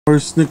Or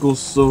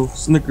Snickers so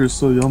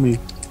yummy.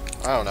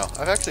 I don't know.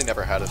 I've actually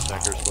never had a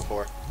Snickers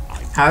before.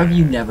 How have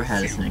you never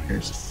had a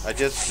Snickers? I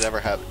just never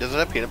have. Does it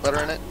have peanut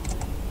butter in it?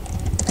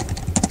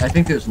 I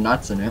think there's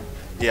nuts in it.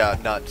 Yeah,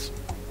 nuts.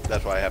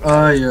 That's why I haven't.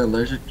 Oh, you're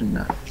allergic to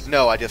nuts.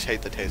 No, I just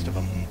hate the taste of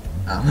them.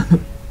 Oh.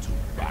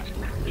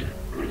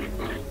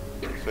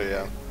 So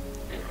yeah.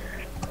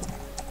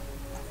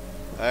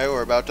 Hey,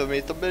 we're about to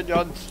meet the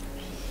minions.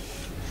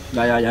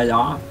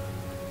 Yeah.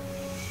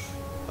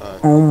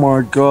 Oh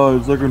my god,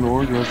 it's like an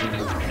orgasm.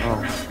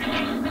 Oh.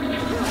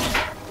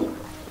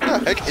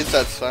 What the heck is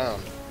that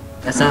sound?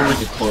 That sounds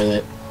like a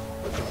toilet.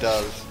 It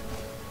does.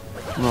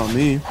 Not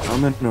me.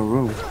 I'm in a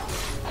room.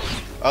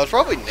 Oh, it's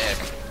probably Nick.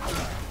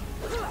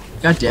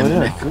 God damn it,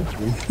 Nick.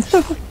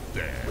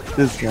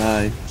 This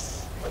guy.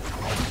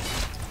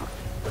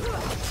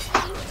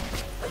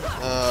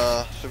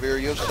 Severe,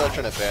 you have such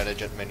an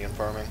advantage at minion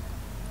farming.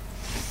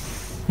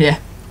 Yeah.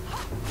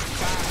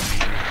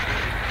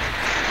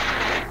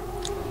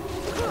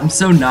 I'm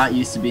so not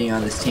used to being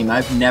on this team.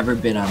 I've never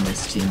been on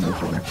this team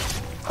before.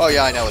 Oh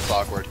yeah, I know, it's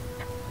awkward.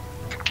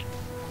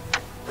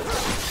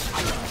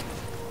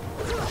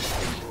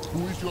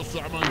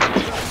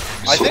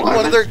 I think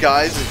one of their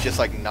guys is just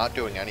like not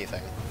doing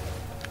anything.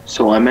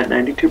 So I'm at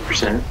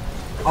 92%.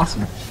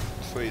 Awesome.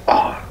 Sweet.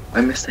 Oh,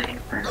 I missed the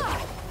hammer.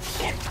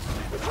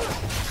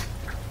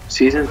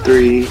 Season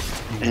 3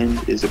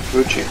 end is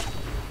approaching.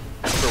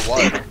 For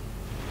what?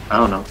 I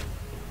don't know.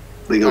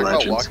 League of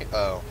Talking about Legends. walking?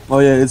 Oh. Oh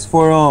yeah, it's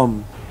for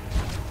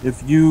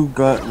if you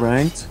got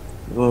ranked,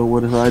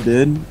 what I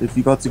did, if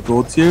you got to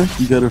gold tier,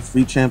 you get a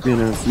free champion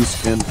and a free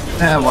skin.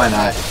 Yeah, why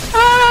not?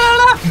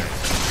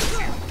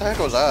 What the heck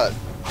was that?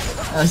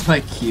 That was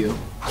my cue.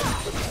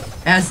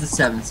 It has the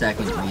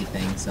 7-second Wii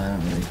thing, so I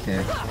don't really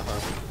care.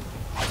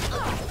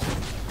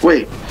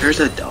 Wait, there's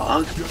a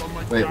dog?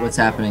 Wait, what's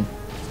happening?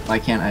 Why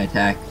can't I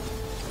attack?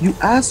 You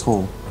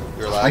asshole.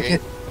 You're I lagging?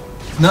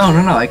 can.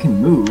 No, I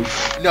can move.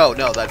 No,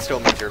 that still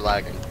means you're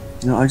lagging.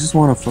 No, I just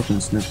want a fucking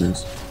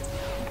Snickers.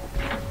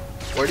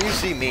 Where do you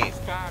see me?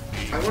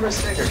 I want a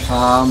Snickers.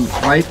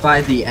 Right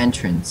by the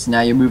entrance.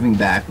 Now you're moving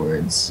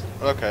backwards.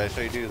 Okay,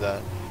 so you do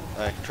that.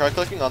 Try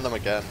clicking on them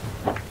again.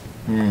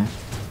 Yeah.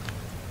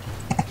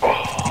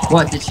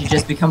 What, did she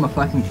just become a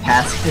fucking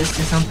pacifist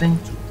or something?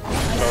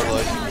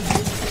 Totally.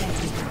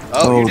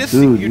 Oh, you just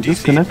dude, you you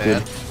DC'd, man.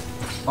 disconnected.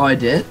 Oh, I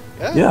did?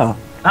 Yeah.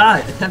 Ah,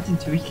 attempting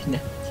to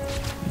reconnect.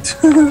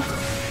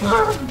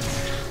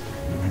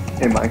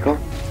 Hey, Michael?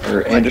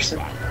 Or Anderson?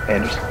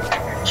 Anderson.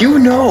 You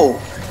know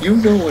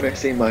when I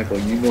say Michael,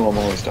 you know I'm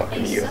always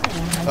talking to you.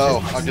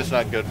 Oh, I'm just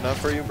not good enough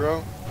for you,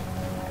 bro?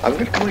 I'm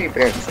gonna call you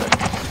parents then.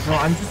 No,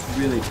 I'm just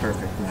really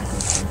perfect, Michael.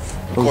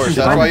 Of course,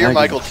 that's why you're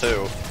Michael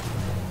too.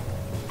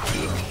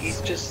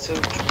 He's just so...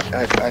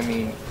 I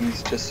mean,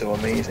 he's just so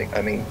amazing.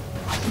 I mean,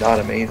 not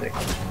amazing.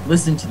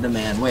 Listen to the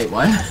man. Wait,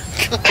 what?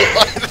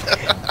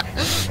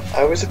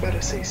 I was about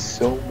to say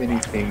so many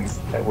things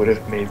that would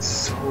have made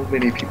so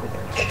many people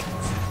think.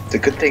 It's a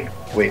good thing.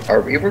 Wait,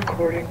 are we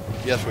recording?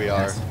 Yes, we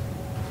are. Yes.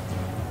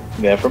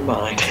 Never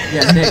mind.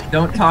 Yeah, Nick,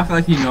 don't talk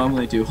like you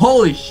normally do.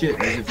 Holy shit,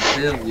 there's a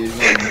bill, you're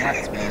going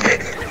nuts, man.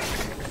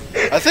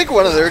 I think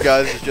one of their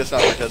guys is just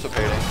not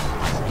participating.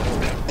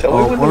 Tell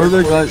me when one the of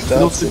their recording guys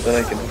stops so feels that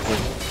I can...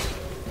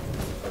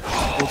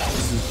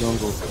 This is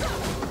jungle.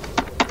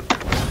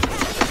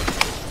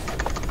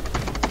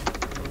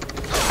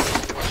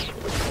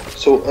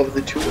 So, of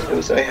the two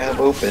windows I have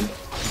open,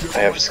 I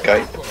have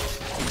Skype,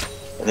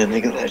 and then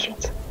League of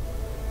Legends.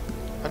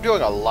 I'm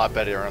doing a lot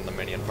better on the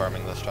minion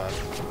farming this time.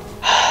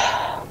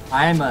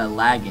 I am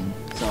lagging,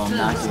 so I'm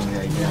not doing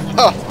very good.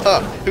 Ha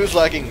ha! Who's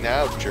lagging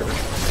now, jerk?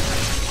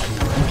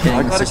 I'm kidding, I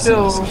it's gotta just an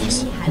kill.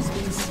 excuse.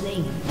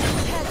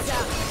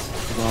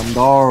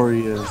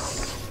 Gondarius.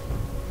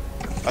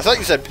 I thought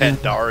you said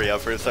Pandaria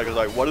for a second.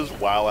 Like, what does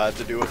WoW have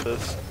to do with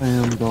this?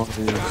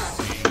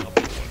 Gondarius.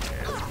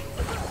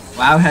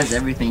 WoW has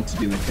everything to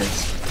do with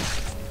this.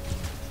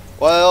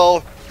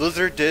 Well,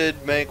 Blizzard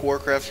did make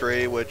Warcraft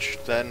 3, which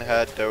then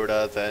had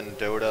Dota, then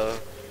Dota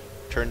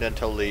turned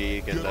into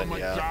League, and then,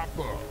 yeah.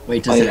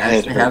 Wait, does it My head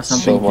actually have hurts so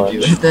something to do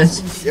much. with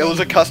this? It was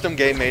a custom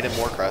game made in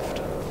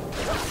Warcraft.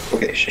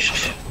 Okay,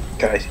 shh.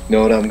 Guys, you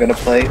know what I'm gonna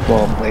play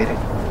while I'm waiting?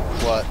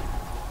 What?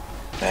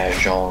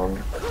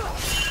 Mahjong.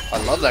 I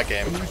love that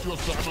game.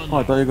 Oh,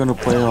 I thought you were gonna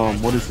play,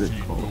 what is it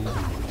called?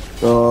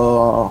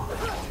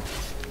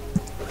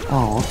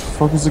 Oh, what the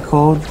fuck is it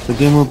called? The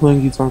game we're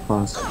playing Guitar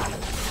Class.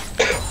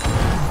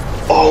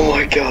 Oh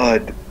my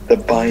god! The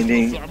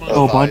Binding of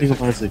Oh, Binding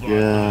Isaac. of Isaac,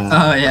 yeah.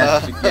 Oh yeah,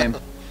 it's a good game.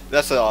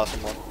 That's an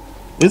awesome one.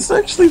 It's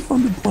actually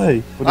fun to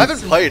play. But I it's,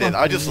 haven't played it.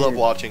 I just love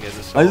watching it.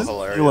 It's so I just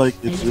hilarious. feel like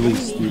it's really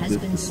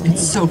stupid.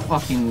 It's so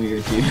fucking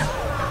weird, dude.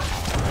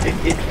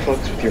 It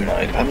fucks with your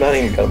mind. I'm not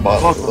even gonna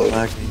bother to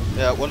load.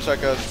 Yeah, 1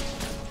 second.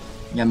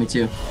 Yeah, me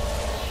too.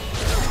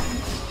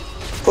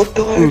 Flip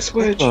the lag Dude,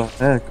 switch! what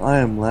the heck? I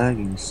am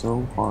lagging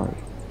so hard.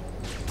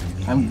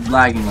 I'm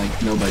lagging like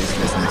nobody's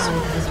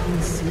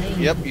business.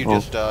 Yep, you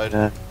just died.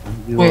 Yeah.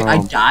 You, Wait, I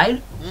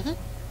died? Mm-hmm.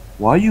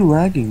 Why are you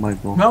lagging,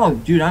 Michael? No,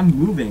 dude, I'm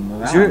moving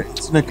Is around. your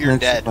internet You're connection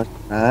dead. like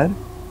bad?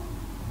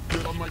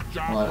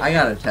 Hold on, I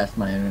gotta test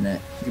my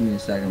internet. Give me a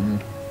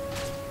second.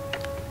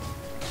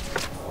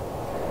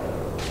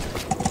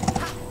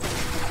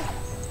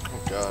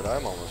 Oh god,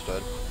 I'm almost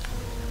dead.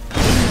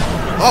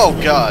 Oh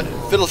god,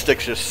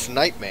 Fiddlesticks just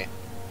sniped me.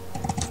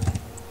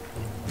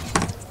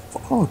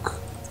 Fuck.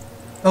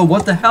 Oh,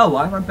 what the hell?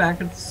 Why am I back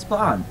at the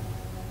spawn?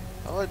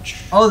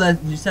 Ouch. Oh,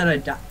 that you said I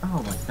died.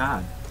 Oh my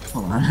god.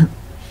 Hold on.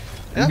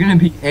 Yeah. I'm gonna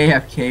be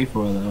AFK for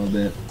a little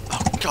bit.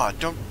 Oh god,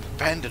 don't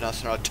abandon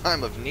us in our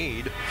time of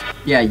need.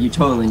 Yeah, you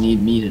totally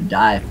need me to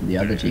die for the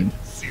other team.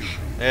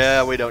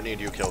 Yeah, we don't need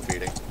you kill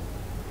feeding.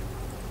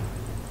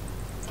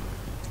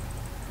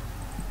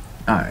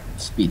 Alright,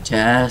 speed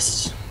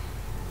test.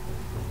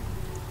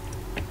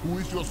 Who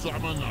is your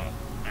summoner?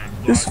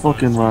 And Just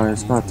fucking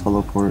rise, not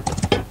teleport.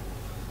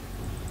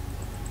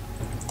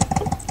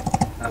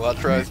 What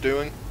Try's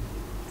doing?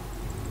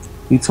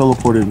 He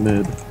teleported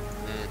mid.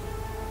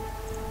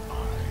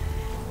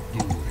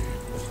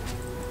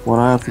 When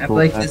I have I to have go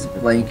like back. this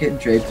blanket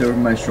draped over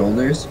my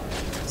shoulders.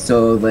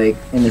 So like,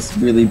 and it's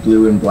really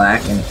blue and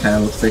black and it kind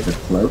of looks like a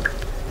cloak.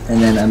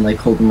 And then I'm like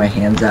holding my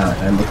hands out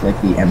and I look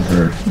like the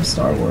Emperor from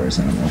Star Wars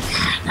and I'm like,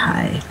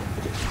 hi.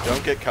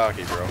 Don't get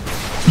cocky, bro.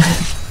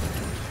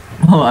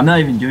 Oh, I'm not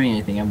even doing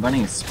anything. I'm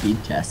running a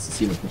speed test to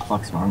see what the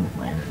fuck's wrong with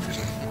my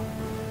internet.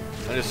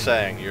 I'm just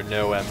saying, you're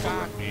no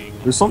emperor.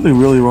 There's something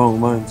really wrong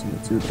with my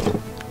internet too,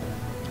 though.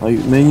 Like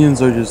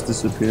minions are just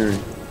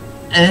disappearing.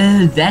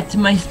 That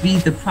might be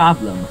the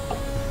problem.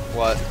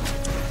 What?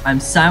 I'm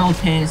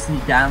simultaneously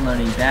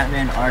downloading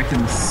Batman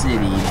Arkham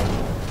City,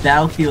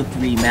 Battlefield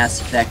 3, Mass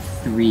Effect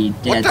 3,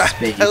 Dead the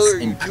Space, hell are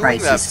you and doing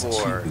Crisis that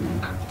for?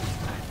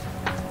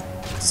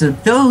 2. So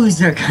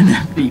those are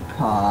gonna be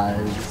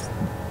paused.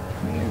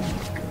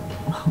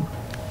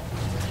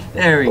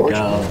 There we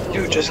go.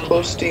 Dude, just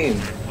close Steam.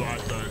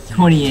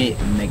 28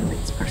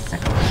 megabits per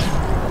second.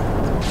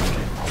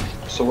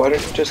 So why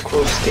don't you just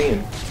close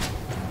Steam?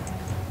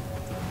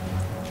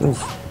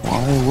 Just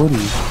why would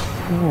he?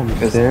 Oh,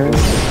 Because there.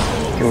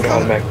 it would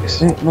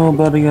automatically Ain't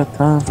nobody got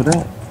time for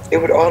that. it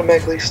would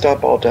automatically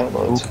stop all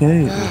downloads.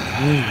 Okay.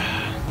 Okay.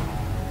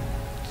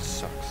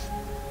 Sucks.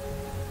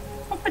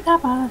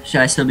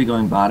 Should I still be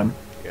going bottom?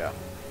 Yeah.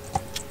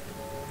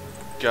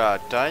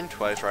 God, dying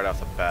twice right off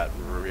the bat,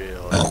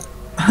 really.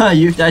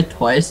 You've died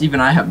twice? Even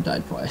I haven't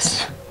died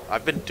twice.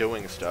 I've been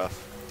doing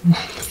stuff.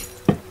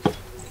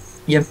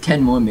 You have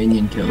 10 more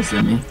minion kills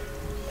than me.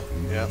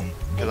 Yeah.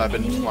 Because I've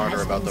been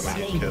smarter about the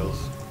minion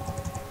kills.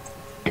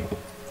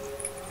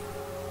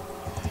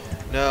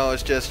 No,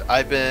 it's just,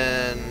 I've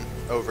been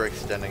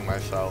overextending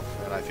myself,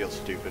 and I feel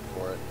stupid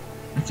for it.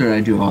 That's what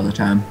I do all the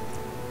time.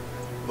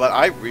 But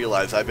I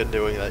realize I've been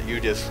doing that, you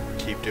just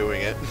keep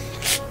doing it.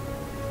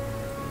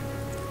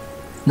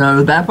 No,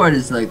 the bad part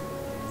is like,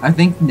 I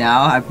think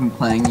now I've been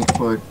playing it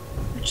for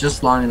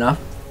just long enough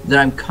that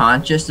I'm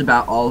conscious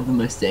about all of the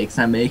mistakes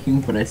I'm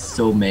making, but I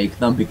still make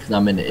them because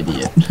I'm an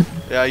idiot.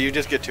 Yeah, you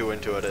just get too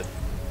into it.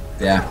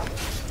 Yeah.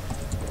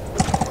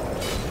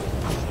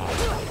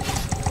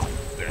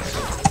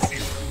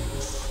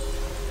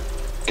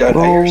 God,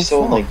 I hear Oh,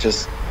 so fuck. like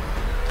just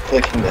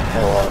clicking the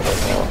hell out of my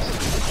mouse.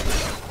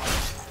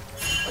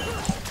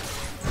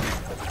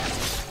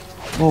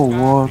 Oh,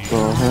 what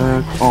the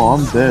heck? Oh,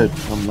 I'm dead.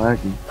 I'm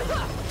lagging.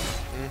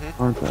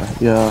 Aren't I?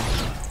 Yeah.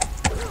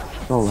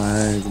 The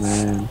lag,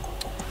 man.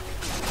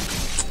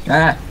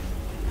 Ah,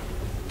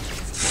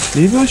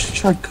 Maybe I should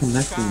try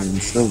connecting it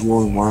instead of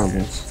going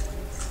wireless.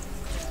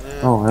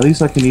 Oh, at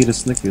least I can eat a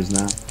Snickers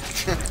now.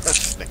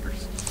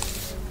 Snickers.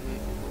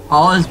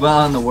 all is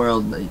well in the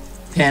world. Like,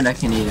 Panda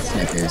can eat a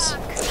Snickers.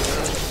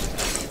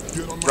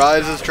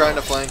 Rise is trying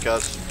to flank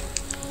us.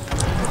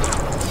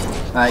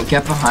 Alright,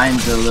 get behind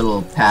the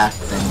little path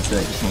thing so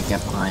that you can't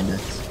get behind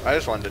us. I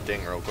just wanted to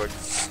ding real quick.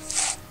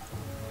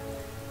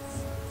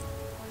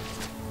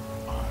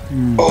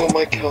 Oh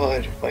my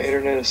god, my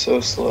internet is so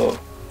slow.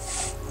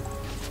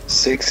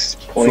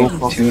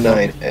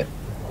 6.29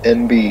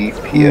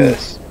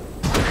 Mbps.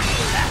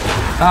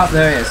 Oh,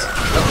 there he is.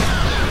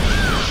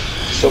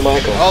 So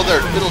Michael, Oh,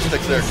 there's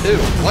Fiddlesticks there too.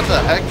 What the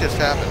heck just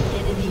happened?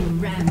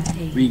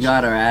 We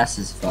got our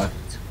asses fucked.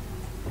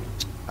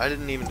 I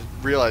didn't even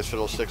realize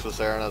Fiddlesticks was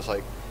there, and I was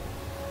like,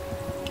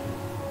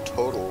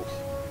 total,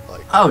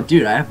 like, Oh,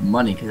 dude, I have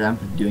money because I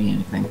haven't been doing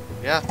anything.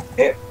 yeah.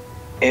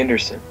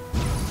 Anderson.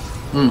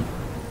 Hmm.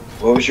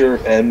 What was your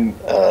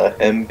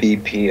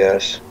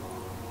Mbps?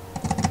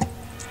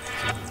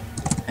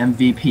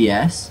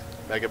 MVPS?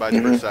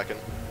 Megabytes per second.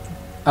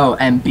 Oh,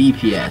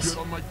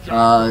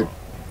 MBPS.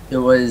 It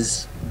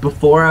was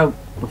before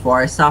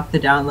I stopped the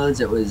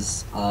downloads. It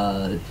was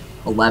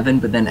 11,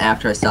 but then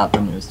after I stopped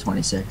them, it was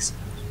 26.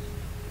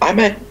 I'm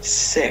at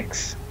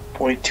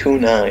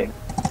 6.29.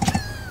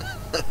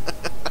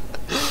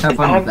 Have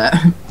fun with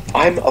that.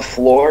 I'm a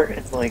floor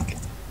and like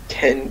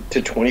 10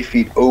 to 20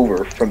 feet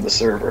over from the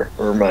server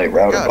or my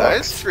router God, I have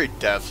box. 3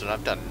 deaths and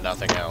I've done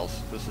nothing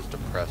else. This is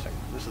depressing.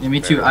 This is Yeah,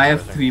 me too. very I have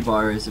depressing. 3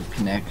 bars of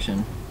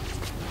connection.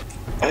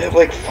 I have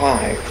like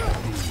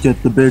 5.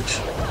 Get the bitch.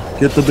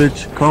 Get the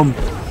bitch. Come.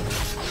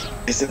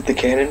 Is it the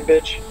cannon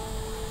bitch?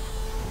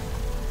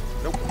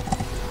 Nope.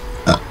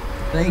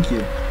 Thank you.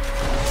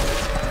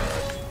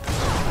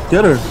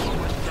 Get her.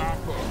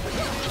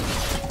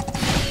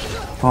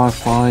 Oh,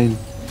 fine.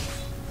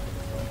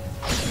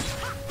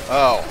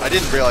 Oh, I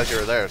didn't realize you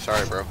were there.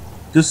 Sorry, bro.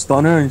 Just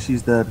stun her and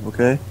she's dead,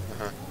 okay?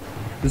 Uh-huh.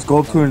 Just go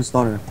up to her and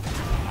stun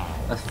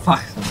her.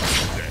 Fuck.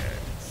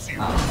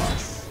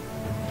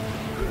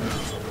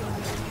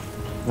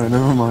 Alright,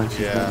 never mind.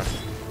 She's Yeah. dead.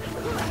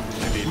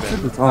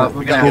 Maybe It's Oh, alright.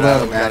 we gotta gotta get out,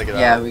 go we gotta back. get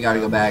Yeah, out. we gotta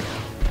go back.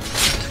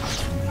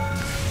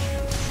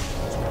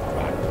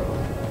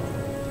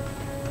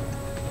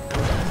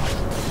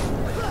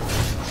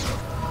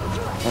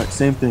 Alright,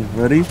 same thing.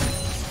 Ready?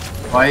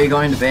 Why are you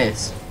going to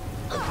base?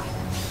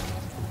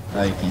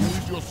 Oh, you can't.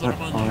 Use your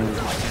summoner Alright.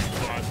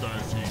 and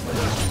start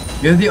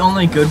dancing. You're the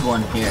only good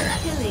one here.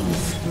 Killing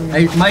spree.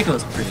 Hey,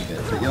 Michael's pretty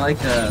good, but you're like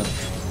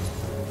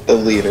The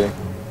leader.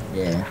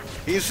 yeah.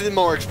 He's the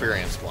more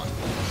experienced one.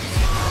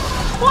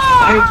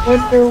 I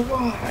wonder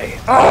why.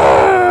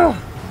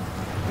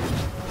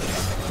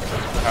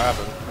 What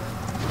happened?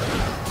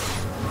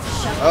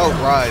 Oh,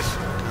 Rise.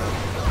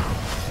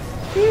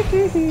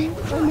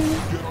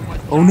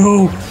 Oh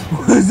no!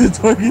 Why is it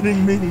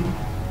targeting me?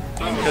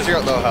 Because you're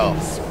at low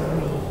health.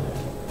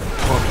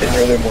 And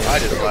you're the more I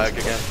just lagged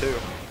again, too.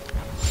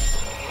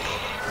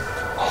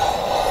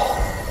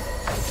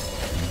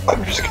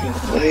 I'm just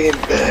gonna lay in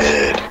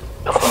bed.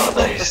 Oh,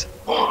 nice.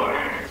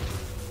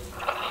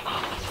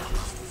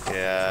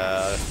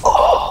 Yeah.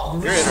 Oh,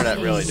 Your internet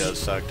really does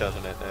suck,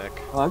 doesn't it, Nick?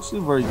 Oh,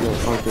 actually, very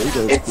good. Okay, you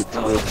guys it good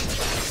to live.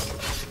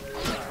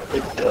 does.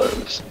 It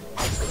does.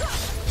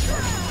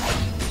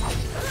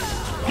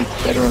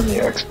 It's better on the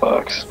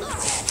Xbox.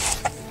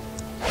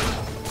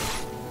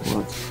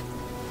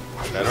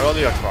 What? Better on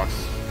the Xbox.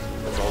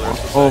 That's all there is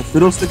to say. Oh,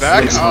 Fiddlesticks.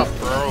 Back is- up,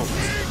 bro.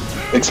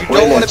 You Explain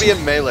don't want that to be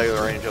in melee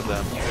range of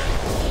them.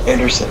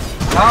 Anderson.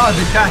 Oh,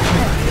 they got me.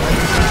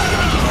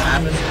 What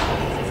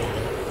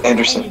happened?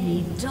 Anderson.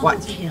 Enemy double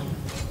What? kill.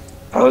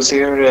 How is the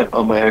internet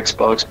on my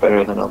Xbox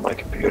better than on my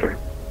computer?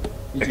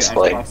 Is your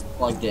Explain. Xbox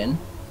plugged in?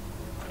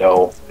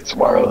 No, it's What's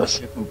wireless.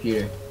 your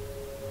computer?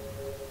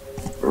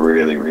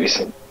 Really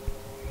recent.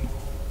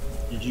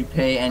 Did you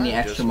pay any I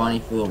extra just- money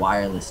for the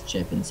wireless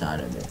chip inside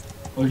of it?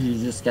 Or did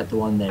you just get the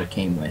one that it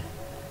came with?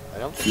 I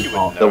don't think you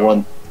Default. would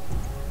know.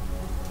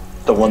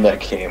 The one that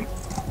came.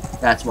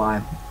 That's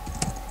why.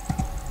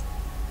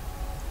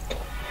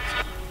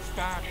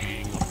 Stop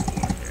being a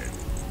forehead.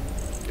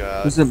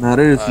 God. Does it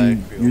matter if I you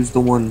feel- use the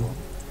one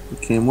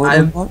it came with?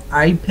 or not?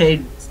 I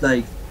paid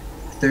like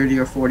 $30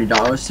 or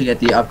 $40 to get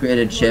the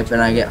upgraded chip,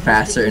 and I get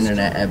faster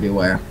internet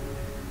everywhere.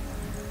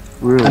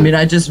 Really? I mean,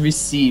 I just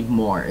receive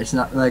more. It's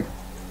not like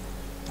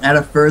at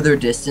a further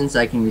distance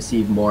I can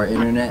receive more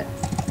internet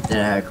than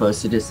at a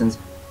closer distance.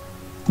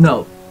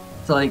 No,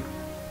 so like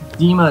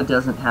Dima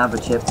doesn't have a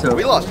chip, so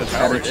We lost a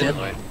tower, better chip.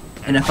 didn't we?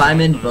 And if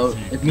I'm in both,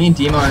 if me and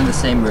Dima are in the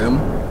same room,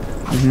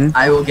 Mhm.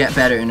 I will get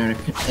better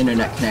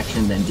internet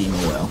connection than Dima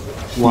will,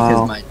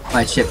 Wow. because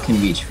my chip can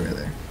reach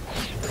further.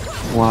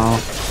 Wow.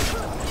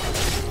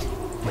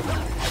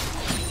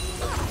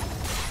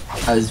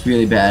 I was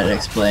really bad at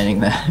explaining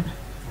that.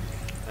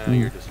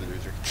 You're just a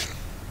loser.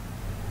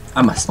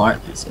 I'm a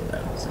smart loser though.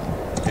 So.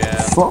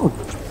 Yeah. Fuck.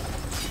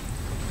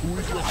 Who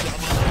is your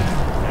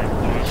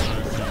summoner and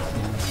start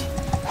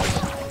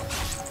dancing.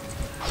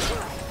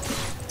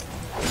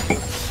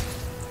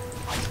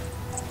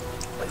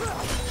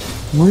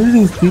 Why do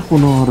these people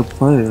know how to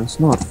play? It's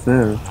not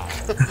fair.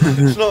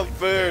 It's not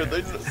fair.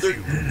 They're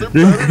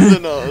better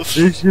than us.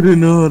 They shouldn't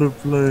know how to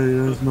play.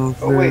 That's not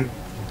fair. Oh wait,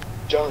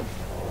 John.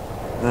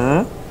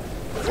 Huh?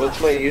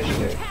 What's my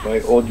username? My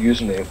old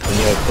username when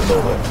you have the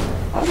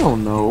moment. I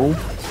don't know.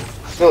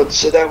 No,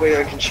 so that way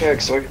I can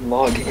check so I can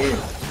log in.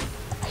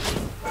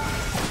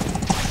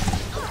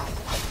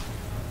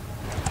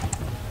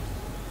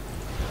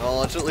 Well,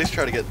 let's at least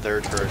try to get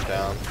their turret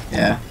down.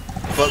 Yeah.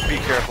 But be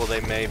careful, they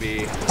may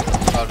be...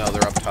 Oh no,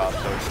 they're up top,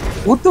 so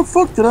it's What the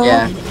fuck did I?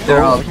 Yeah,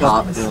 they're all I got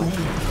top. the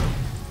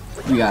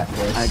kill. You got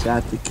this. I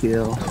got the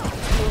kill.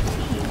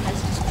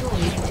 Has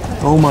destroyed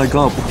Oh my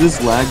god, but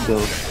this lag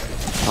though.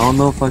 I don't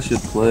know if I should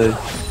play.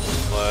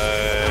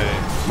 play.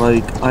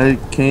 Like, I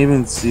can't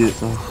even see it.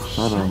 Ugh,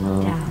 I don't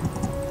know. down.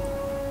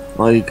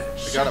 Like,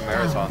 We got a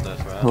marathon this,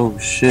 man. oh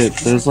shit.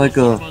 There's like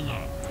a, Summoner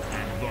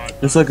and start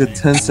there's like a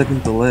dancing.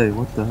 10-second delay.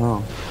 What the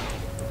hell?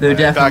 They're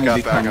Back definitely up,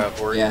 becoming. back up.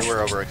 We're Yeah,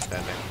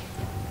 overextending.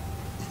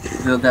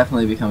 they'll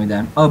definitely be coming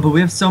down. Oh, but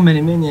we have so many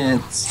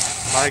minions.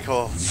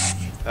 Michael,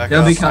 back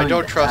They'll up. be I coming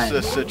don't trust behind.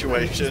 this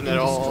situation at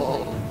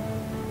all.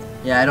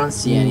 Yeah, I don't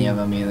see any of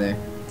them either.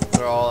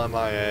 They're all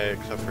MIA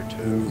except for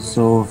two. It's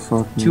so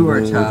fucking Two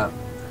are good. top.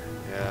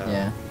 Yeah.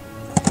 Yeah.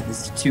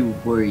 It's too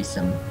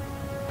worrisome.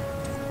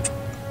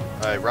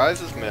 Alright,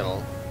 Rise is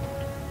middle.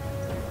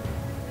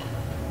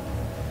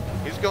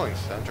 He's going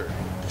center.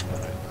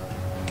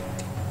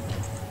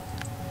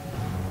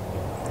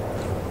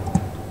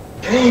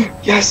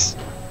 Yes!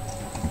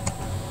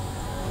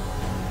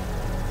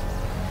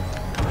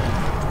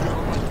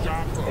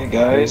 Hey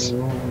guys, I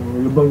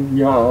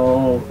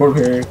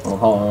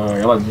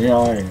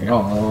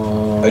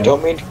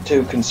don't mean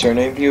to concern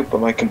any of you, but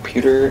my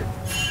computer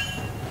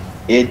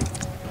It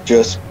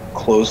just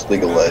closed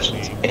League of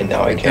Legends, and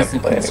now I It can't doesn't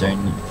play anymore.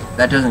 concern me.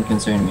 That doesn't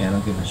concern me. I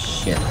don't give a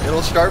shit.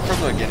 It'll start from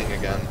the beginning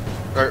again.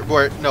 Or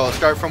no, it'll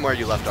start from where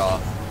you left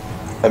off.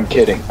 I'm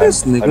kidding.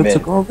 This I'm nigga in.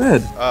 took all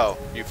red. Oh,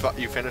 you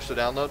finished the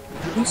download?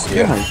 This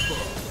Yeah. guy.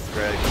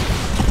 Great.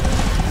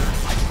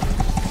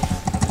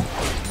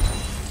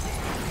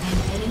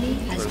 An enemy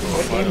has There's a been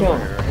little fight slain. over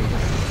here.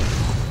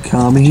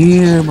 Come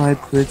here, my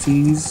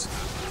pretties.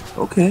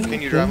 Okay.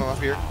 Can you drive him up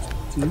here?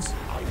 Pretties.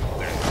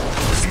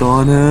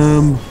 Stun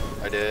him.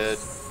 I did.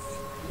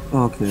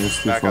 Okay,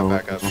 it's too Back far.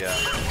 up, back up, yeah.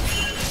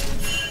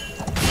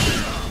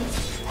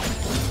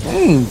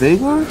 Dang,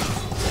 Vagar.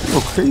 You go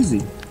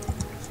crazy.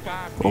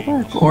 Go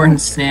back, go Horn back.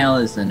 Snail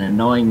is an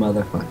annoying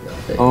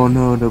motherfucker. Oh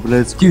no, the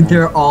blitz. Dude,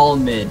 they're all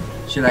mid.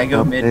 Should I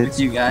go mid with It's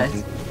you guys?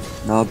 fine.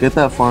 No, get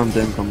that farm,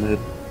 then come mid.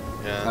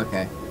 Yeah.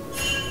 Okay.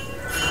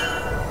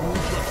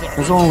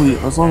 As long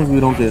as we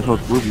don't get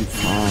hooked, we'll be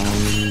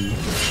fine.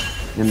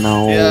 You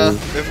know. Yeah,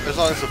 as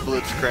long as the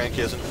blitz crank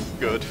isn't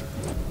good.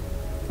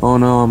 Oh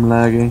no, I'm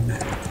lagging.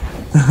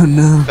 Oh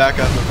no, Back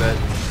up a bit.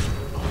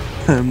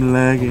 I'm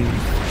lagging.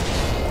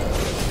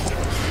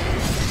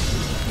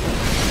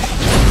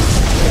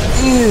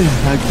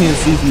 I can't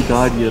see if you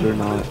died yet or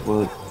not,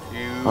 but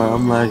You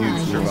I'm lagging You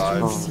too.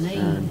 survived. Oh,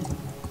 man.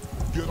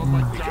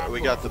 We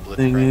got the blitz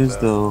Thing crank, is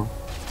though,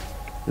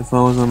 if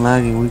I wasn't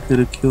lagging, we could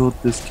have killed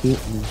this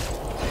kitten.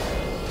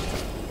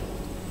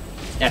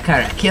 That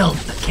kinda killed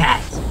the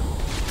cat.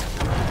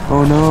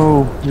 Oh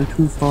no, you're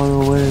too far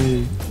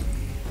away.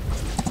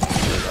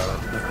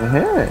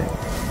 Hey.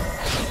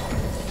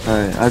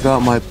 Alright, I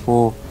got my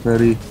pull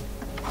ready.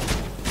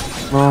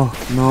 Oh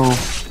no.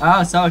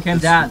 Oh, someone came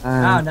down.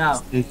 Oh no.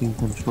 It's taking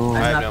control. I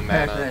I'm have not no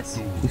prepared for mana. this.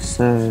 He's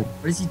sad.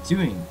 What is he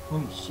doing?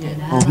 Holy shit.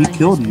 An Oh, he ally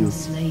killed has been you.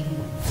 slain.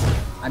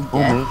 I'm Oh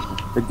dead. man.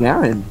 The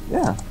Garen,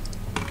 yeah.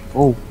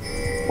 Oh.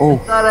 Oh.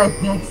 Thought I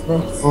fixed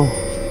this. Oh.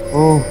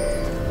 Oh.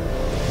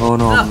 Oh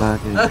no, I'm Oh,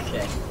 lagging.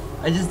 okay.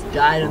 I just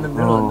died in the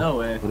middle Oh, of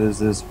nowhere. what is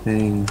this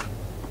ping?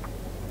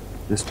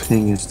 This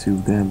ping is too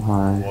damn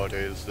high. What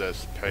is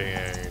this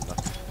pain?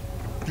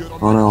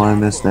 Oh no, I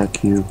missed that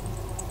cue.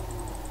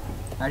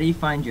 How do you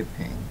find your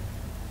ping?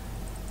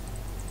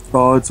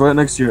 Oh, it's right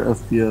next to your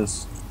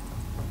FPS.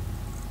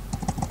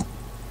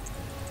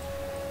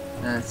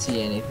 I don't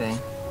see anything.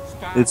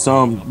 It's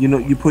you know,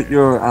 you put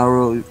your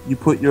arrow, you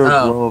put your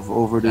Oh, glove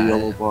over the got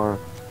yellow it. bar.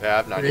 Yeah, I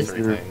have What is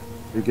 93 ping.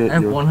 You I get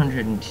have your.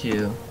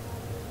 102.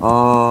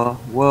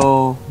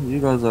 Well, you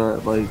guys are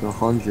at like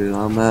 100.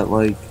 I'm at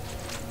like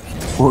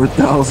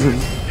 4,000.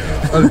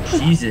 Oh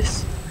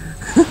Jesus.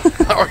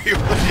 How are you?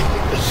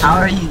 How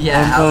are you? Yeah,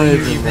 I'm how are not you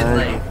even even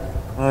lagging.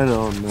 like? I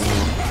don't know.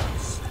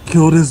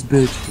 Kill this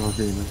bitch.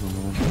 Okay, never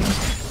mind.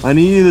 I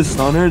need you to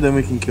stun her, then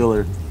we can kill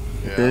her.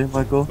 Okay, Yeah,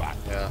 Michael? yeah.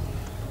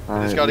 I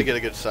Alright. just gotta get a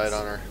good sight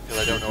on her,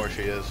 because I don't know where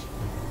she is.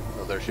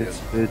 Oh, there she is.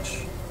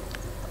 Bitch.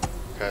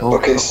 Okay, Oh.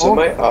 let's Okay, go. so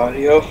my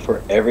audio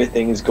for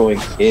everything is going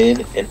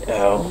in and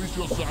out. Who is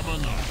your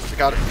summoner? I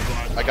got her.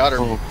 I got her.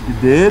 Oh, you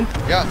did?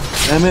 Yeah.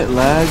 Damn it,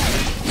 lag.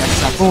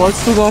 Oh, I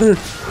still got her.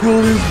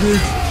 Kill this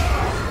bitch.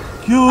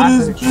 Kill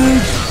this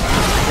bitch.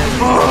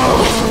 Oh,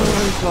 I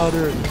got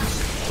her.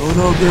 Oh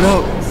no, get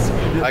out.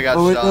 I got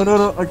Oh wait, no, stunned. no,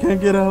 no, I can't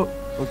get out.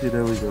 Okay,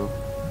 there we go.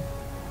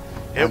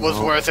 It was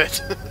know. worth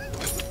it.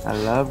 I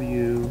love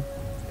you.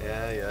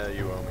 Yeah,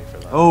 you owe me for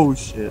that. Oh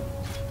shit.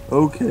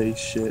 Okay,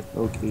 shit.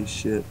 Okay,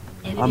 shit.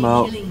 Enemy I'm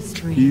out. killing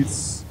spree.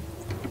 Peace.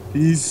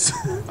 Peace.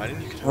 I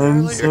didn't get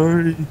I'm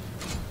sorry.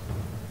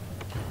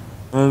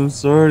 I'm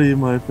sorry,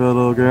 my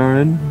fellow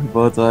Garen,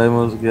 but I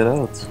must get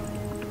out.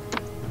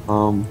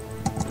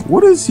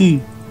 What is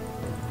he?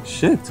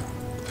 Shit.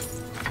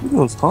 He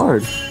goes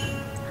hard.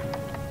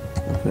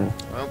 Okay.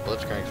 Well,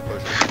 Blitzcrank's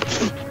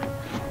pushing.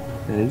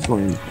 Yeah, he's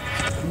going.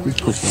 He's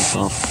pushing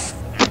himself.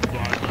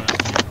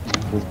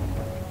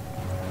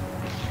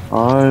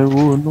 I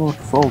will not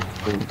falter.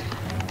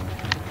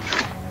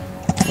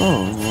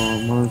 Oh, well,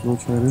 might as well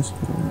try this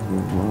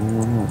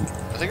one.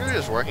 I think they're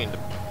just working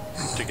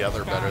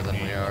together better than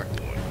we are.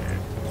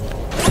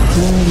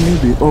 Yeah,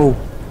 maybe. Oh,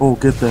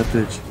 get that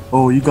bitch.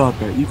 Oh, you got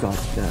that. You got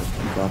that.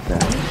 You got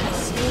that.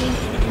 Slain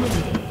and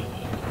eliminated.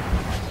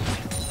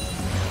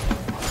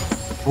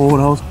 Oh,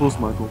 that was close,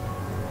 Michael.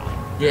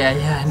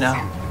 Yeah, no.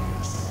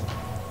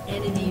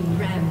 Enemy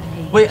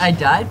rampage. Wait, I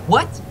died?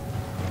 What?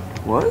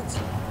 What?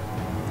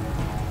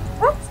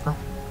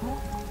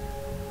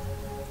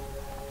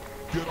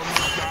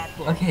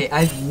 Okay,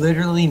 I've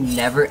literally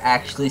never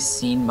actually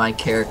seen my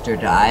character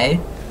die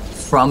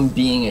from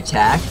being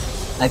attacked.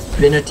 I've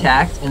been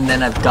attacked and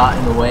then I've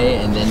gotten away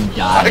and then I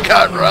died.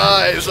 got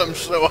Rise! I'm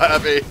so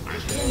happy!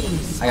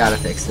 I gotta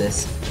fix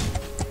this.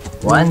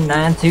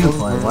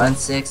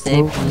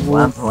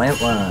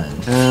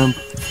 192.168.1.1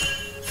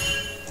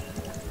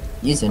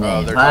 Username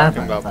Oh, they're blah,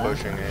 talking blah, about blah,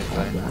 pushing blah,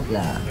 anything. blah,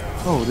 blah.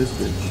 Oh, this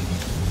bitch.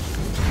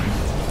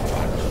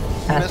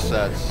 I miss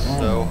that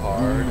so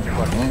hard.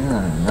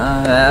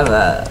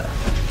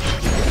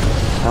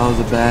 That was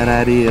a bad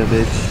idea,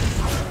 bitch.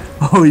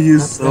 Oh, you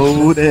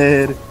so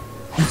dead.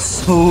 You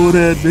so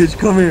dead, bitch.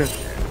 Come here.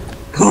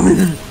 Come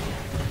here.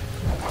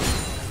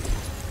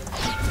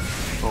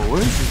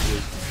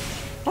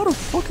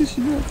 is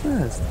she that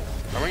fast?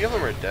 How many of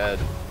them are dead?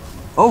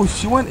 Oh,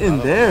 she went in None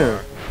of them there.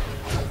 are.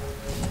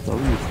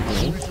 W,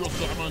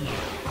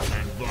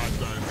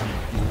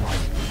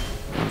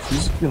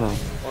 she's gonna. Well,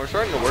 we're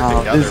starting to work Oh,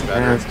 together this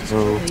better. ass,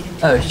 bro.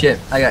 Oh shit,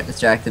 I got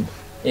distracted.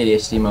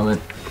 ADHD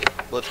moment.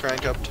 Let's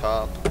crank up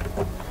top.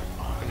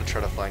 I'm gonna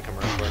try to flank him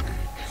real quick.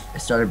 I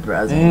started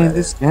browsing Man, Reddit.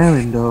 this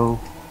Garen though.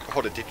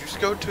 Hold it, did you just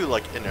go to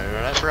like an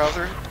internet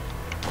browser?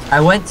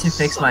 I went to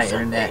fix my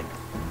internet,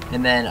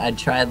 and then I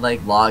tried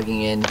like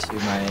logging into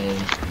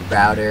my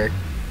router,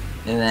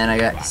 and then I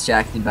got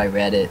distracted by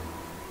Reddit.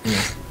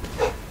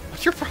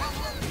 What's your problem?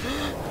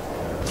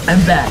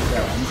 I'm back,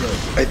 though. I'm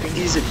good. I think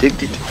he's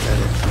addicted to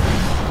Reddit.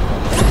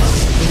 I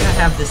think I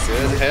have this. Get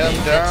weird him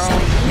thing that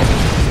down.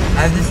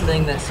 I have this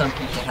thing that some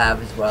people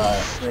have as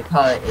well. They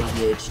call it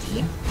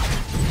ADHD.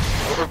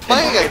 Well, we're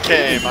playing a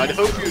game. I'd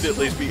hope you'd at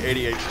least be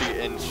ADHD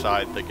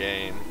inside the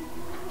game.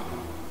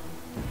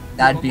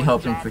 I'd be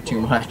hoping for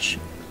too much.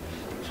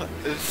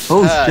 It's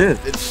Oh, sad. shit.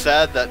 It's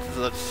sad that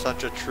that's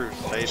such a true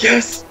statement.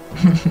 Yes!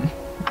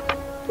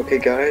 Okay,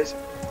 guys.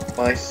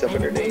 My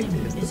summoner name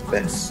is the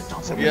best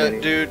summoner Yeah,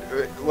 name. dude,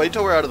 wait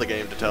till we're out of the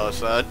game to tell us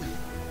that.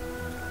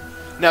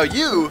 Now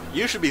you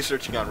should be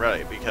searching on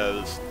Reddit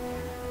because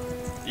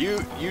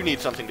you need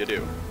something to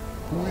do.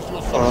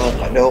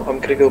 No, I'm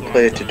gonna go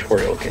play a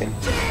tutorial game.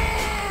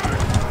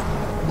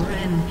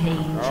 Rampage.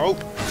 Oh,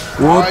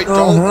 What I the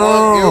don't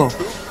hell? want you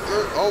to.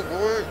 Oh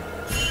boy.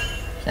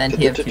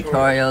 Plenty of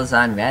tutorials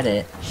on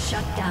Reddit.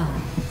 Shut down.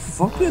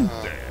 Fucking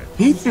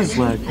hate this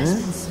lag, Has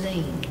man. been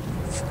slain.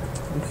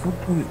 I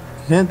fucking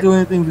can't do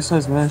anything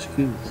besides mash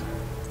keys.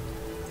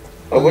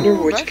 I wonder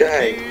Ooh, which that's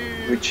guy,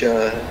 cute. which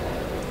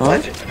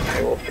legend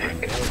I will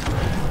pick.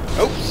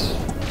 Oops.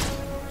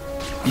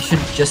 You should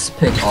just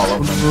pick all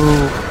of them.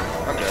 No,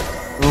 I'm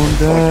dead. don't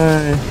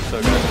die.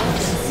 So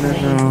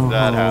good. No.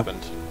 That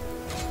happened.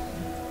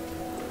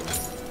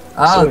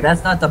 Oh, So-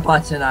 that's not the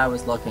button I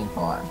was looking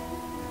for.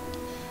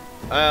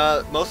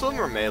 Most of them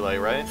are melee,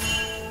 right?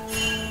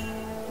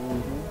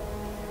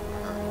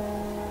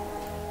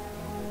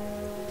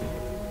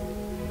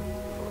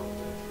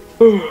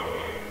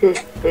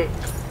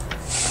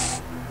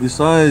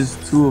 Besides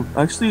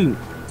actually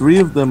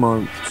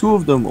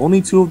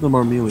only two of them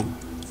are melee.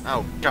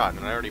 Oh god,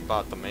 and I already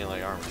bought the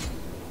melee armor.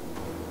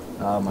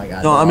 Oh my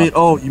god. No, I they're mean,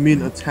 oh, you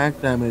mean attack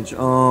damage.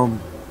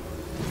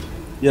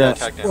 Yeah,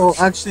 attack well, damage.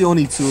 actually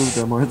only two of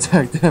them are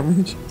attack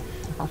damage.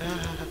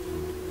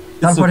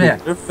 Teleport here.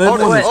 They're fed Oh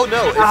no, ones. oh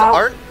no,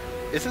 Ow.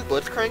 isn't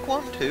Blitzcrank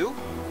one too?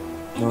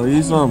 No,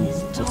 he's Is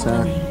attack.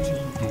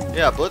 dominating.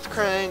 Yeah,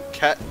 Blitzcrank,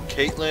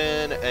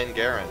 Caitlyn, and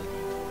Garen.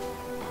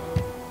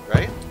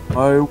 Right?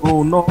 I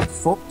will not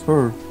fuck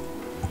her.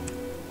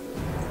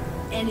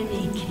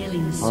 Enemy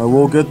killing I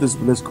will get this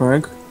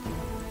Blitzcrank.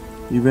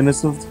 Even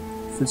if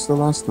it's the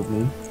last of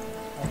me.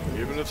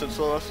 Even if it's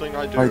the last thing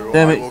I do, Alright,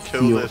 damn I it, will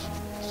kill heal. this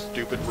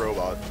stupid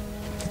robot.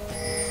 I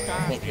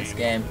hate this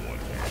game.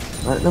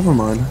 Alright, never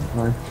mind.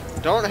 Alright.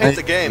 Don't hate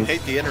the game,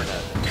 hate the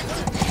internet.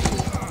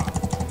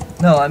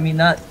 No, I mean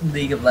not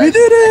League of We Legends.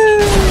 did I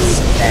it! hate this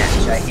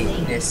match. I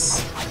hate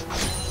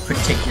this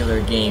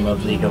particular game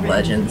of League of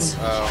Legends.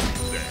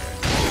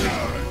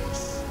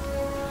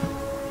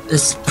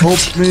 This Help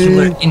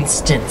particular me.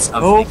 instance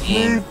of Help the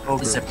game me.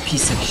 Okay. is a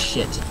piece of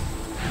shit.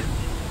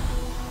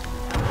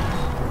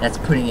 That's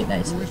putting it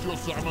nicely.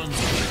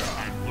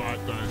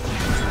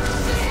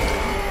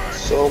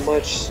 So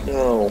much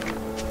snow.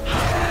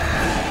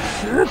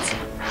 Shit.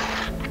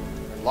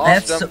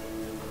 Lost him.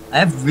 I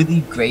have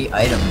really great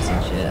items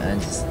and shit.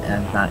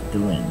 I'm not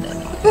doing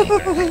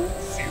anything.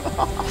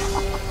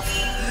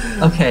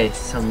 Okay,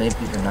 so maybe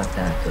they're not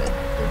that good.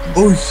 They're decent.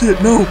 Oh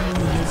shit, no!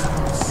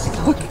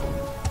 Fuck.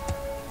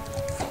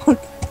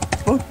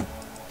 Fuck.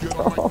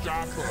 Fuck.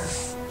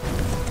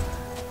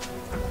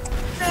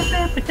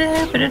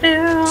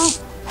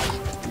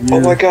 Oh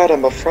my god,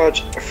 I'm a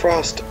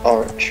frost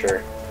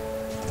archer.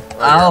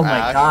 Oh my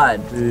Ash.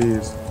 god.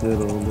 Please,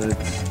 little bit.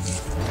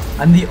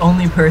 I'm the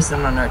only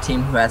person on our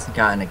team who hasn't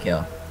gotten a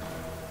kill.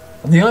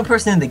 I'm the only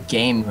person in the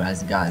game who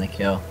hasn't gotten a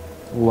kill.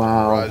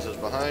 Wow. Rise is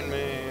behind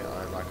me.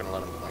 I'm not gonna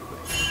let him flank me.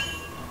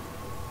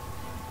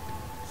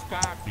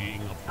 Stop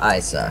being a I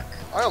suck.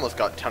 I almost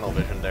got tunnel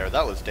vision there.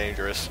 That was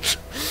dangerous.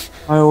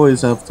 I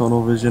always have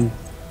tunnel vision.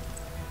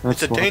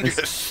 That's It's a why.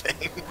 dangerous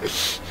thing.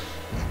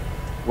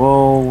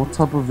 Well, what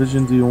type of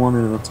vision do you want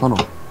in a tunnel?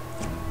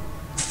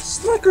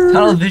 Snicker!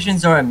 Tunnel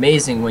visions are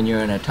amazing when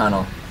you're in a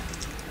tunnel.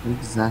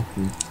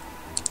 Exactly.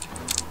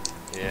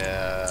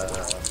 Yeah.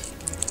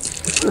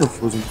 Get a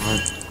frozen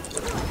pine.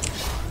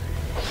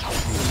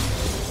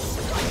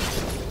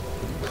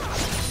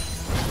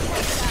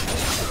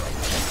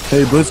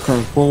 Hey,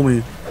 Blitzcrank, pull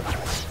me.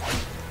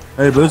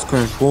 Hey,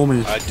 Blitzcrank, pull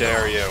me. I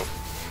dare you.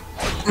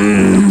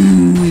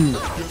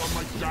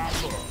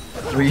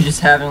 Were you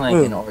just having like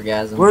Wait, an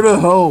orgasm? Where the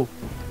hell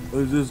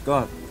is this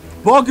guy?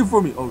 Blocking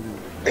for me! Oh,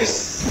 yeah.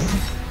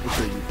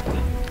 Okay, you.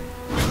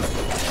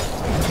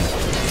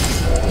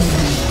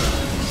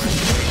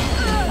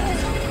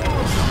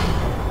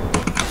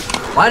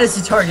 Why does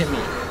he target me?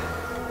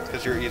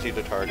 Because you're easy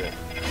to target.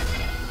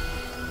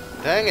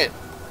 Dang it!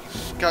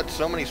 He's got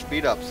so many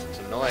speed ups. It's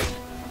annoying.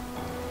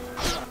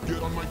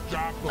 Get on my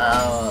chopper.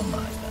 Oh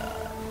my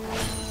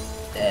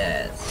god.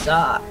 It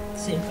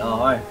sucks. It's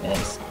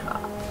orphan's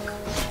cock.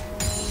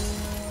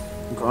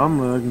 I'm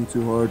lagging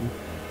too hard.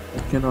 I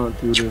cannot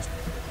do this.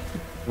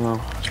 No.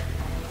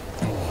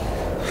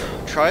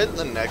 Try it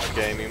the next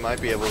game. You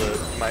might be able to.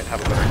 You might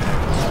have a better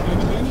connection.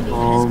 An enemy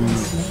has been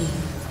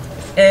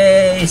slain.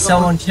 Hey,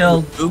 someone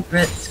killed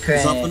Ritz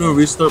Cause I'm Crane. gonna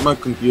restart my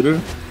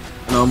computer,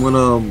 and I'm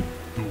gonna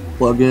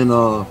plug in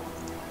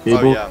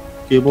cable. Oh yeah.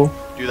 Cable.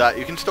 Do that.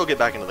 You can still get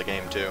back into the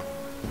game too.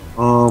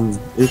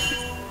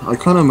 If I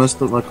kind of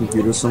messed up my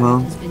computer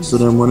somehow, so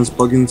then when it's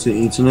plugged into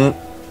internet,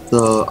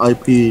 the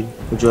IP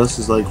address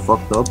is like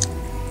fucked up.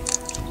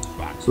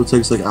 So it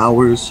takes like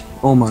hours.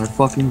 Oh my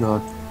fucking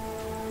god.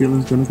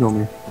 Caitlin's gonna kill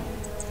me.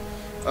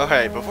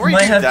 Okay, before you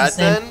Might do have the that,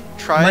 same- then You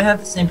try. might have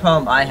the same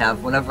problem I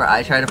have. Whenever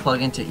I try to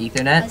plug into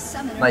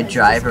Ethernet, my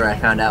driver I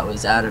found out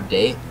was out of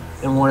date.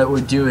 And what it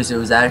would do is it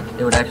would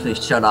actually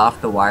shut off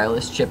the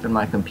wireless chip in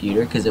my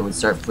computer because it would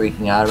start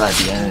freaking out about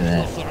the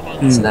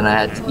internet. So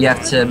then you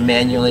have to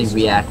manually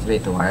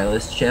reactivate the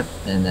wireless chip,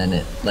 and then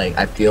it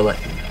I feel like,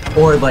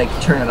 or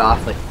turn it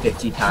off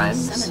 50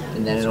 times,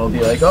 and then it'll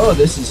be like, oh,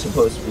 this is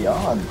supposed to be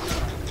on. And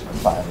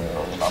finally,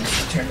 I'm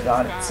just turn it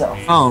on itself.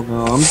 I don't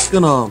know. I'm just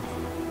gonna.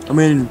 I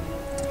mean,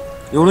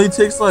 it only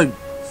takes it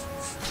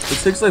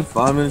takes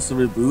 5 minutes to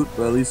reboot,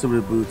 but at least it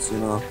reboots, you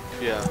know.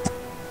 Yeah.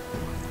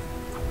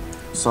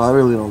 So I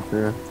really don't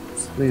care. I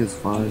think it's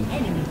fine.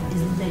 Enemy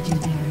is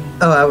legendary.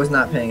 Oh, I was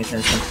not paying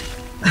attention.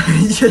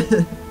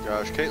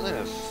 Gosh, Caitlyn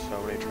has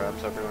so many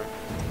traps everywhere.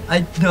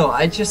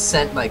 I just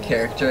sent my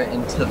character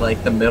into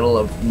the middle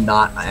of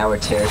not our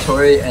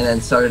territory and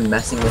then started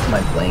messing with my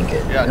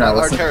blanket. Yeah, And I not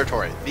our was,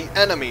 territory. The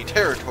enemy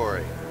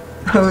territory.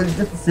 I was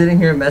just sitting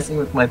here messing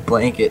with my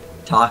blanket,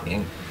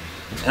 talking,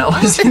 and I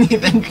wasn't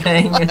even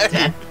paying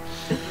attention.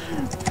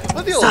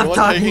 I'm the Stop only one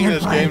talking taking and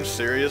this playing. game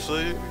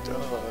seriously.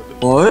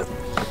 God. What?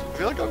 I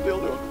feel like I'm the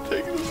only one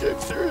taking this game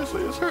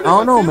seriously. It's I hurting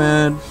don't know, my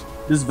man.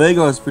 This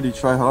Vega is pretty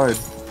try hard.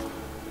 feelings.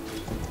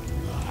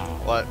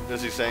 What?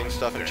 Is he saying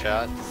stuff in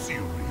chat?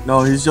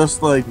 No, he's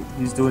just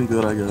he's doing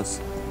good, I guess.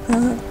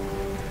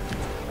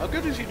 How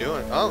good is he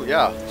doing? Oh,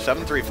 yeah.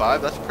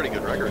 735. That's a pretty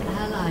good record. An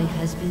ally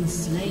has been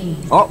slain.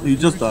 Oh, he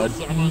just died.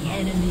 The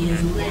enemy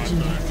is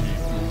legendary.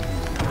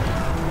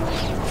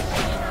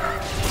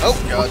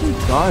 Oh, God.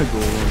 Die,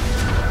 Golem.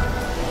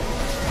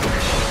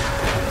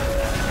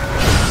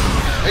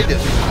 They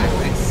just sniped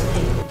me.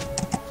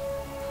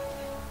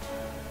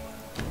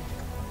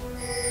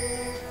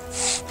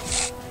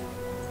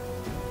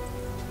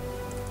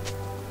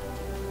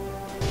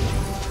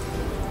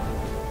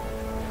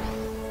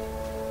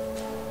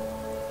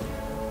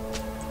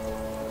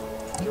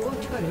 Your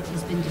turret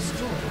has been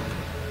destroyed.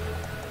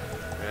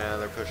 Yeah,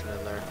 they're pushing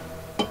in there.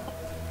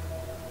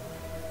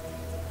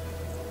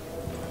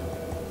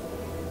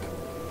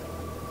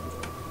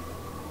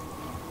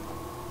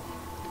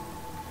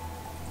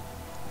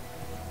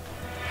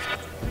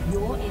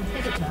 Your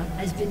inhibitor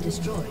has been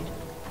destroyed.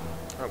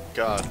 Oh,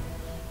 God.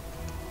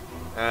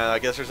 I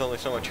guess there's only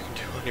so much you can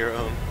do on your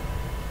own.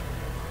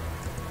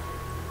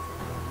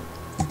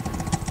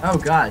 Oh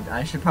god,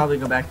 I should probably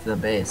go back to the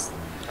base.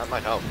 That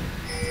might help.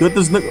 Get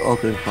this nigga.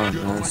 Okay, fine,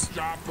 Get on my nice.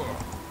 chopper.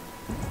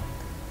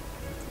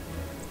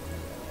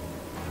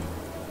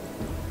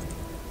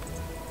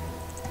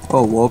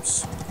 Oh,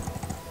 whoops.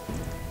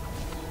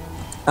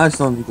 I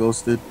accidentally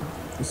ghosted.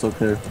 It's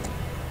okay.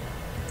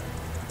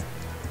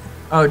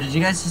 Oh, did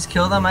you guys just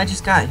kill them? I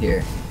just got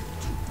here.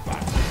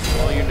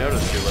 Well, you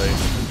noticed too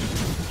late.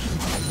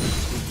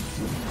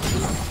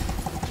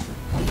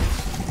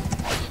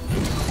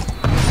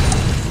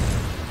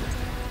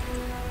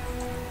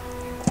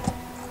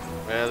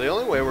 Man, the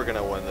only way we're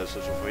gonna win this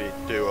is if we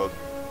do a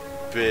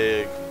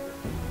big,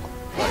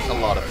 a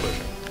lot of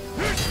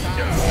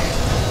pushing.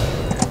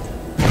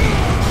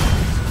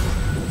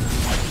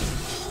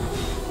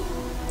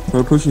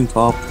 They're pushing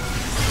top.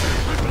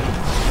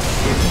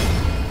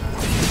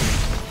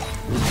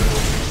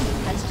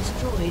 Has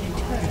destroyed a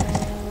turret.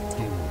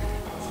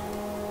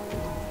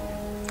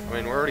 I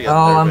mean, we're already Oh,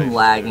 up there. I'm basically.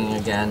 lagging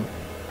again.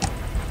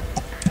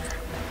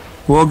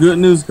 Well, good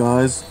news,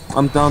 guys.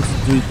 I'm down to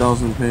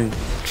 3,000 ping.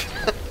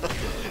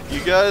 You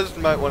guys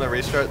might want to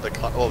restart the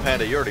well,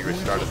 Panda, you already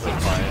restarted the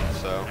client,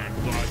 so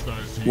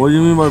What do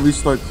you mean by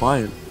restart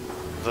client?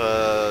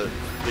 the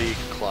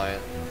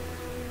client.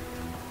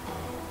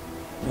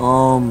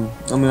 I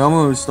mean, I'm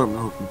gonna restart my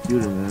whole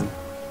computer, man.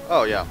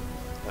 Oh yeah,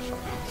 that's fine.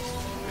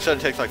 You said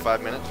it takes like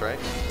 5 minutes, right?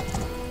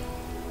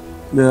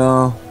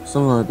 Yeah,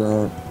 something like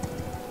that.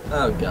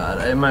 Oh god,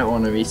 I might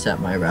want to reset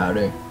my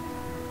router.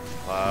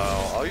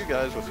 Wow, all you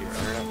guys with your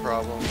internet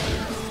problems.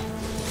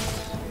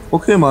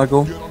 Okay,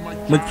 Michael.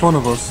 Make fun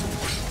of us.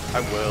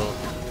 I will.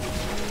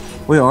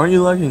 Wait, aren't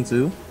you lagging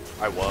too?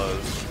 I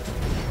was.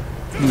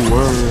 You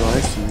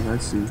were. I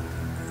see.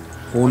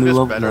 Whole I'm new just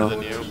level better now.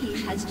 than you.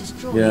 He has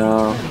destroyed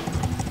Yeah. a turret.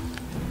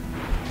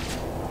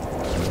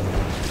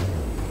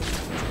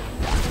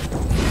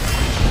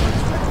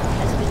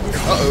 Has been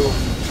destroyed. Uh-oh.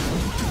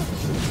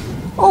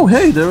 Oh,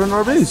 hey, they're in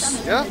our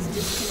base. Yeah. I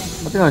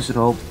think I should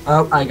help.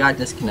 Oh, I got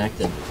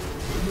disconnected.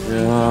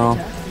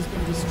 Yeah.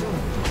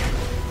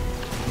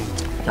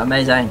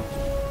 Amazing.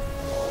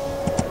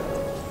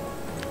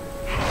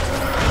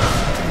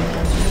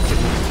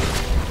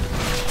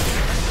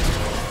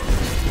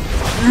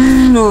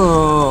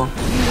 No. Okay,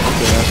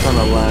 I kind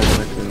of lagged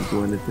and I couldn't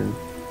do anything.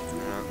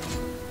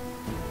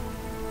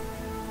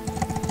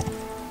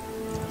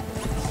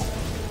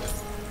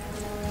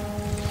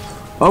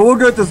 I will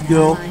get this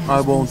kill. I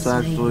won't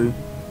actually.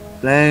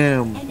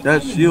 Damn,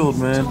 that shield,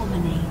 man.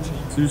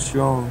 Too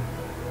strong.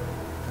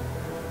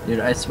 Dude,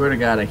 I swear to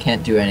God, I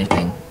can't do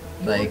anything.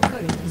 Like,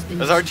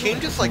 Is our team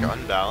just like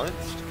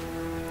unbalanced?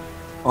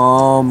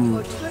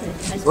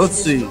 Let's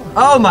see.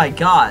 oh my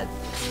God.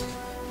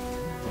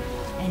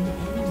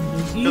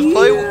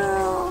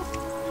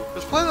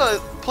 Because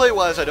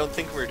play-wise, I don't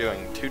think we're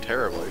doing too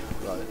terribly.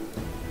 But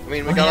I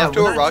mean, we got off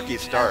to a rocky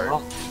start.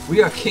 Well,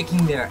 we are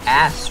kicking their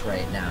ass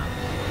right now.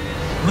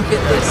 Look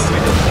at this.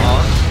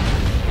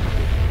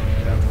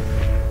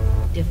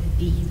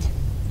 Defeat.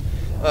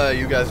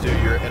 You guys do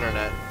your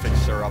internet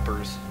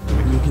fixer-uppers. We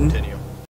can continue.